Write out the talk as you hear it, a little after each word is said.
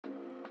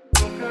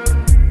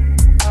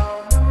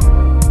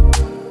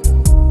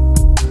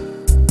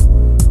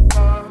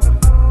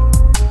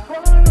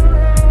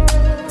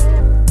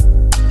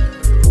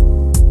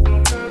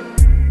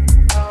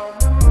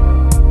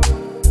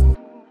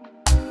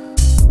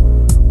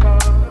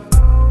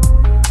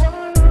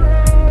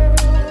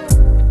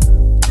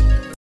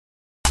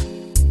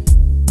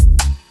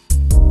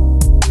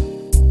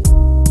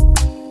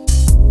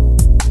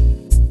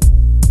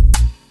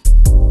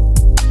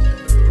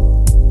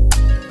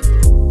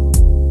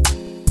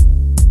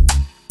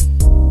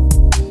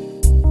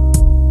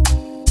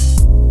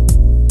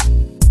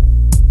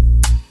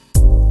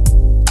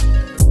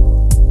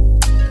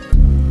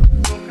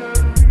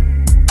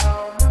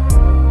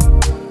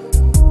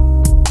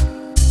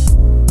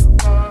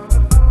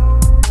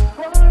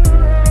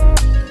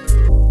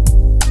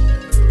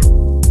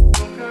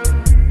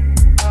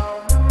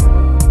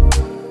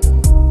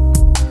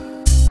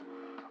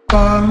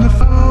On the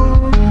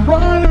phone,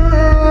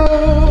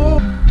 runner.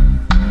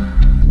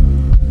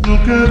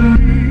 Look at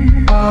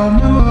me, I'm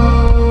in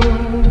love.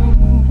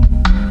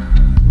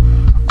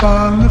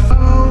 On the